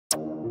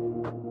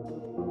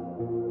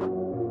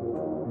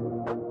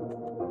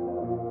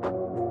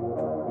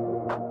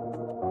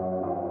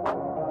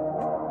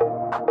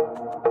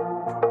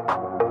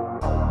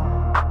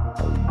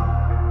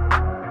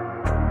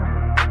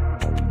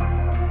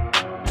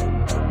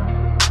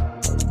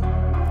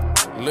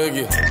Look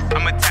it.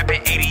 I'ma tap in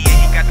 88,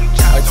 he got them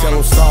chops. I tell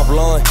them stop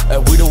lying,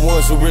 and we the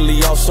ones who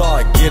really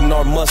outside, getting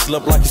our muscle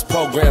up like it's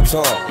program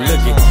time. Look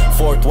it.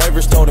 Fourth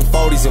waivers, told them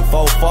 40s and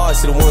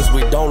 4-5s to the ones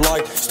we don't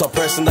like. Start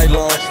pressing they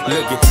line.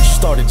 Look it. She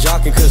started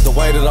jocking cause the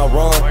way that I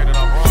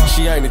run.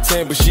 She ain't a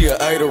 10, but she a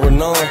 8 or a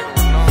 9.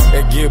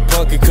 And get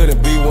punk, it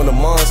couldn't be one of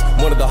mine.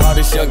 One of the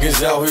hottest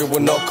youngins out here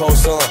with no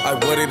cosign.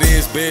 Like what it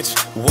is, bitch,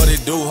 what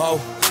it do,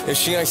 ho. If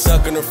she ain't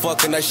sucking or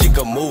fucking that, she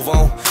could move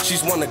on.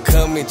 She's wanna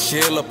come and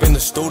chill up in the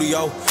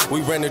studio.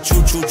 We ran the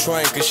choo-choo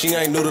train, cause she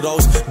ain't new to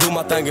those. Do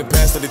my thing and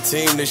pass to the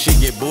team, then she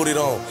get booted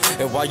on.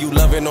 And while you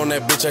loving on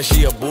that bitch,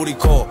 she a booty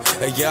call.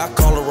 And yeah, I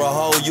call her a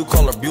hoe, you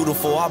call her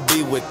beautiful. I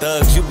be with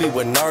thugs, you be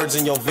with nerds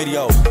in your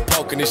videos.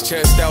 Poking his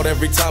chest out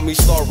every time he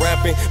start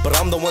rapping. But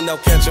I'm the one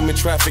that'll catch him in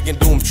traffic and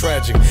do him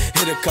tragic.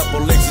 Hit a couple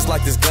licks, it's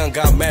like this gun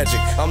got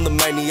magic. I'm the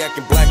maniac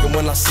in black, and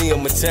when I see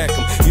him attack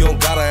him, you don't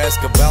gotta ask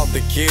about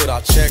the kid,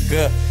 I'll check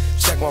up.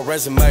 Check my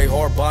resume,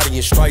 hard body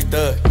and straight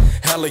thug.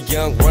 Hella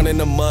young, running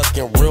the muck,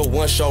 and real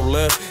one show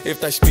love.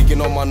 If they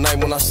speaking on my name,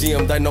 when I see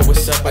them, they know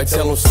what's up. I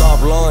tell them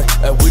stop lying,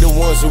 and we the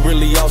ones who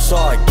really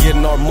outside,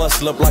 getting our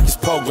muscle up like it's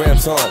program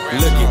time.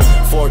 Look it.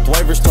 Fourth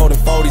waivers, told them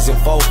 40s and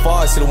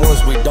 4-5s to the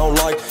ones we don't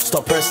like.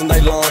 Start pressing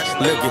they line.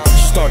 Look it.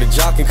 She started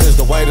jocking cause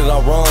the way that I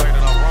run.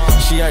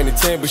 She ain't a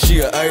 10, but she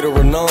a 8 or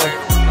a 9.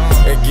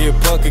 And get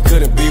punk, it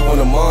couldn't be one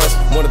of mine.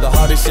 One of the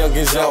hottest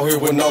youngins out here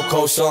with no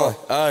cosign.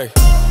 Ayy.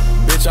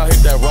 Bitch, I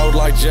hit that road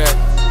like Jack.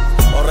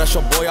 Oh, that's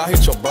your boy, I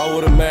hit your bro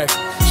with a Mac.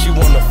 She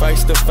wanna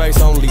face to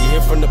face, only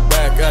hit from the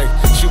back, ayy.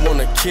 She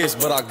wanna kiss,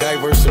 but I gave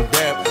her some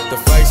dap. The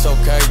face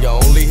okay, you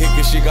only hit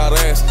cause she got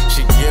ass.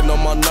 She getting on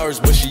my nerves,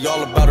 but she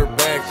all about her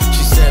bag.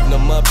 She setting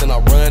them up, then I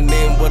run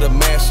in with a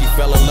man. She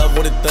fell in love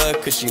with a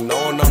thug, cause she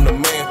knowin' I'm the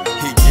man.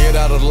 He get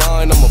out of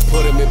line, I'ma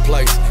put him in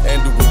place.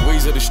 Andrew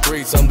Ruiz of the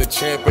streets, I'm the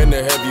champ in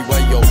the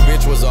heavyweight. Yo,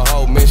 bitch was a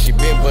hoe, man, she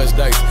been bust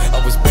dates.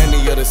 I was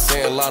Benny of the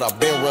Sandlot, I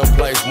been run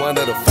plays. One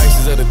of the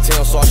faces of the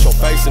town, so I show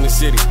face in the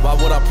city. Why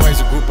would I praise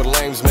a group of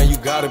lames, man, you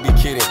gotta be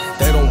kidding.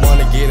 They don't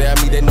wanna get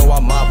at me, they know I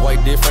mob way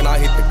different. I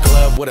hit the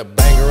club with a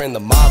banger and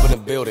the mob in the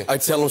building. I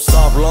tell them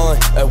stop lying,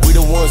 and we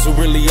the ones who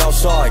really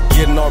outside,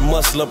 getting our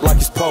muscle up like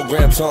it's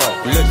program time.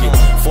 Look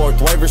it. Fourth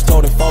waivers,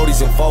 told them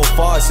 40s and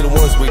 4-5s to the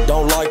ones we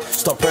don't like.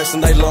 Start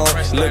pressing they line.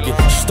 Look it.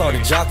 She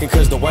started jocking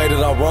cause the way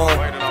that I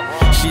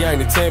run. She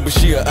ain't a 10, but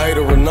she a 8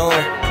 or a 9.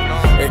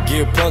 And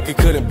get punk, it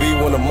couldn't be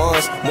one of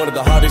mine. One of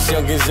the hottest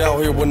youngins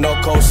out here with no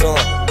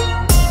cosign.